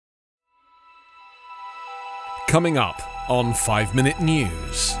Coming up on 5 Minute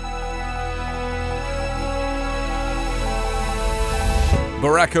News.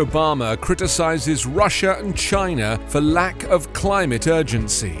 Barack Obama criticizes Russia and China for lack of climate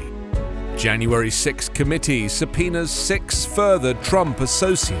urgency. January 6 committee subpoenas 6 further Trump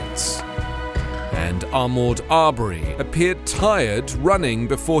associates. And Ahmaud Arbery appeared tired running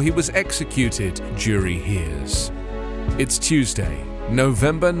before he was executed, jury hears. It's Tuesday,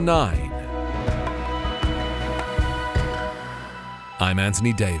 November 9. I'm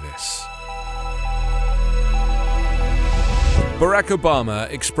Anthony Davis. Barack Obama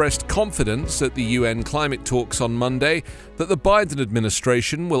expressed confidence at the UN climate talks on Monday that the Biden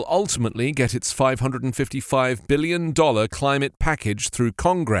administration will ultimately get its $555 billion climate package through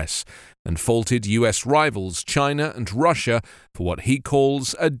Congress, and faulted US rivals China and Russia for what he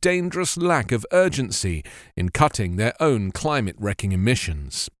calls a dangerous lack of urgency in cutting their own climate-wrecking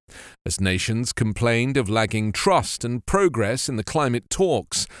emissions. As nations complained of lagging trust and progress in the climate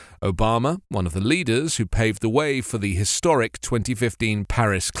talks, Obama, one of the leaders who paved the way for the historic 2015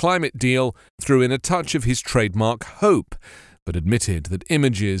 Paris climate deal, threw in a touch of his trademark hope, but admitted that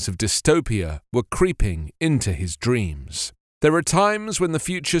images of dystopia were creeping into his dreams. There are times when the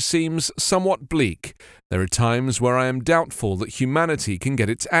future seems somewhat bleak. There are times where I am doubtful that humanity can get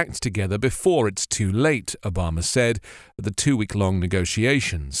its act together before it's too late, Obama said at the 2-week-long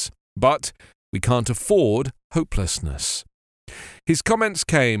negotiations. But we can't afford hopelessness. His comments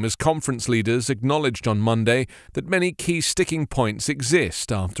came as conference leaders acknowledged on Monday that many key sticking points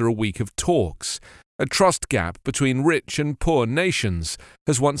exist after a week of talks. A trust gap between rich and poor nations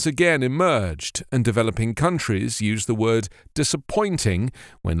has once again emerged, and developing countries used the word disappointing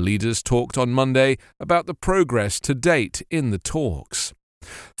when leaders talked on Monday about the progress to date in the talks.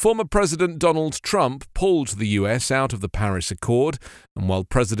 Former President Donald Trump pulled the US out of the Paris Accord, and while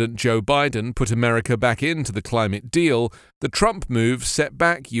President Joe Biden put America back into the climate deal, the Trump move set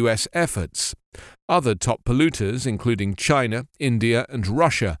back US efforts. Other top polluters, including China, India, and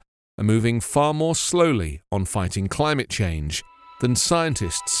Russia, are moving far more slowly on fighting climate change than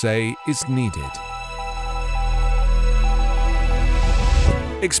scientists say is needed.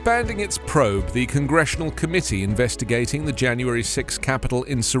 Expanding its probe, the Congressional Committee investigating the January 6 Capitol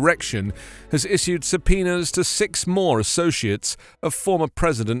insurrection has issued subpoenas to 6 more associates of former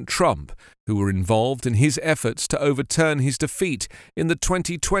President Trump, who were involved in his efforts to overturn his defeat in the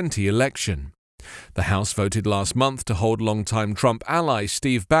 2020 election. The House voted last month to hold longtime Trump ally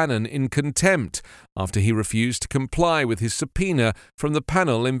Steve Bannon in contempt after he refused to comply with his subpoena from the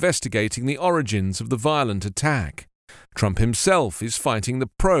panel investigating the origins of the violent attack. Trump himself is fighting the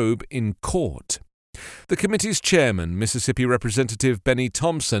probe in court. The committee's chairman, Mississippi Representative Benny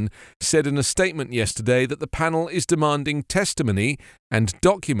Thompson, said in a statement yesterday that the panel is demanding testimony and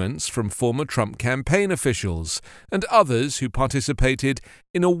documents from former Trump campaign officials and others who participated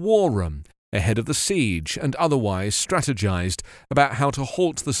in a war room ahead of the siege and otherwise strategized about how to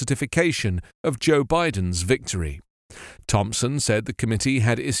halt the certification of Joe Biden's victory. Thompson said the committee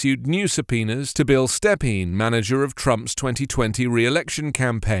had issued new subpoenas to Bill Stepien, manager of Trump's 2020 re-election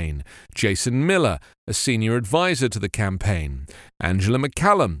campaign, Jason Miller, a senior advisor to the campaign, Angela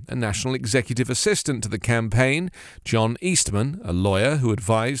McCallum, a national executive assistant to the campaign, John Eastman, a lawyer who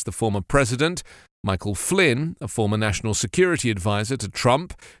advised the former president, Michael Flynn, a former national security advisor to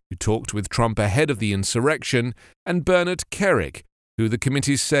Trump, who talked with Trump ahead of the insurrection, and Bernard Kerik, who the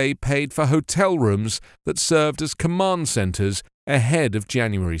committees say paid for hotel rooms that served as command centers ahead of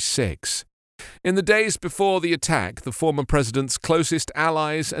January 6. In the days before the attack, the former president's closest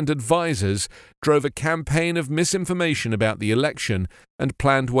allies and advisors drove a campaign of misinformation about the election and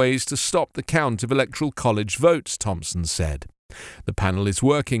planned ways to stop the count of electoral college votes, Thompson said. The panel is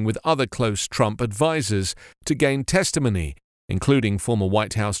working with other close Trump advisors to gain testimony, including former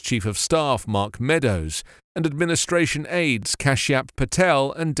White House Chief of Staff Mark Meadows and administration aides Kashyap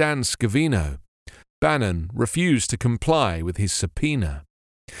Patel and Dan Scavino. Bannon refused to comply with his subpoena.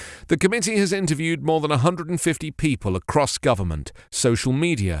 The committee has interviewed more than 150 people across government, social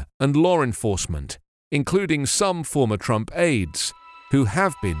media, and law enforcement, including some former Trump aides, who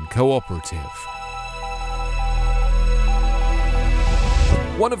have been cooperative.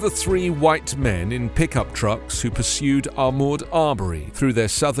 One of the 3 white men in pickup trucks who pursued Ahmaud Arbery through their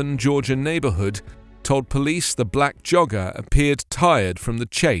southern Georgia neighborhood told police the black jogger appeared tired from the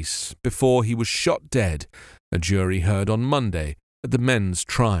chase before he was shot dead, a jury heard on Monday at the men's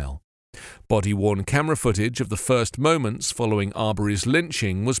trial. Body-worn camera footage of the first moments following Arbery's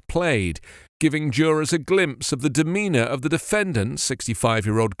lynching was played, giving jurors a glimpse of the demeanor of the defendant,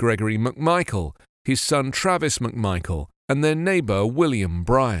 65-year-old Gregory McMichael, his son Travis McMichael, and their neighbor William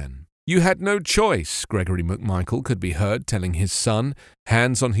Bryan. "You had no choice," Gregory McMichael could be heard telling his son,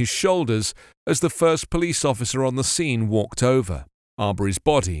 hands on his shoulders, as the first police officer on the scene walked over. Arbery's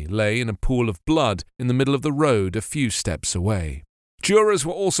body lay in a pool of blood in the middle of the road a few steps away. Jurors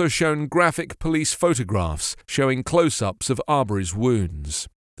were also shown graphic police photographs showing close-ups of Arbery's wounds.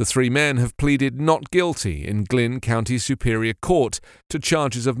 The three men have pleaded not guilty in Glynn County Superior Court to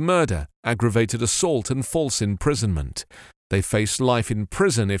charges of murder, aggravated assault and false imprisonment. They face life in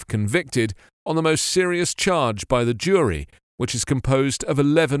prison if convicted on the most serious charge by the jury, which is composed of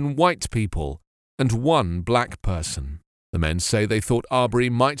 11 white people and 1 black person. The men say they thought Arbery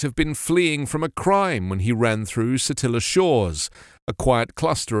might have been fleeing from a crime when he ran through Satilla Shores, a quiet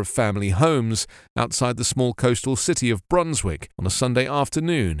cluster of family homes outside the small coastal city of Brunswick on a Sunday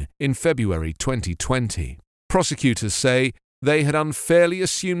afternoon in February 2020. Prosecutors say they had unfairly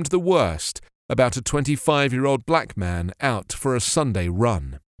assumed the worst about a 25-year-old black man out for a Sunday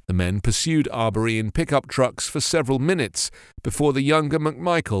run. The men pursued Arbery in pickup trucks for several minutes before the younger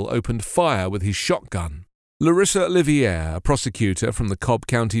McMichael opened fire with his shotgun. Larissa Olivier, a prosecutor from the Cobb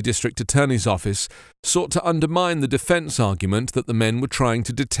County District Attorney's Office, sought to undermine the defense argument that the men were trying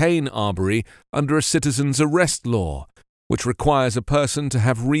to detain Arbery under a citizen's arrest law, which requires a person to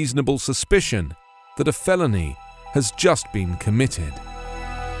have reasonable suspicion that a felony has just been committed.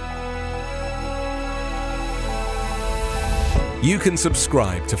 You can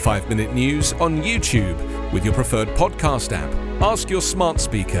subscribe to 5 Minute News on YouTube with your preferred podcast app. Ask your smart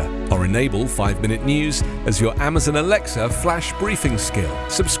speaker or enable 5 Minute News as your Amazon Alexa flash briefing skill.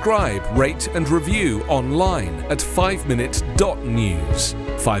 Subscribe, rate and review online at 5minute.news.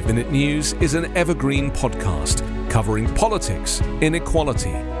 5 Minute News is an evergreen podcast covering politics,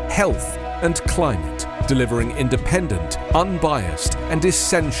 inequality, health and climate, delivering independent, unbiased and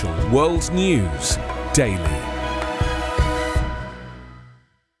essential world news daily.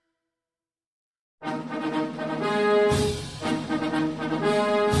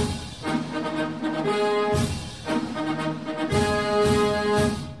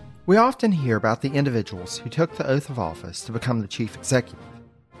 We often hear about the individuals who took the oath of office to become the chief executive.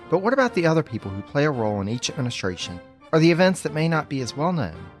 But what about the other people who play a role in each administration, or the events that may not be as well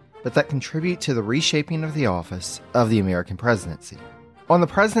known, but that contribute to the reshaping of the office of the American presidency? On the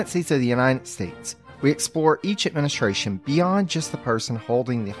Presidencies of the United States, we explore each administration beyond just the person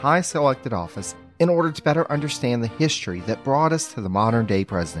holding the highest elected office in order to better understand the history that brought us to the modern-day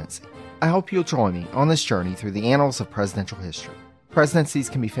presidency. I hope you'll join me on this journey through the annals of presidential history. Presidencies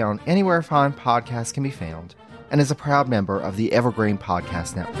can be found anywhere fine podcasts can be found, and is a proud member of the Evergreen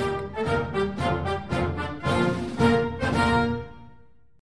Podcast Network.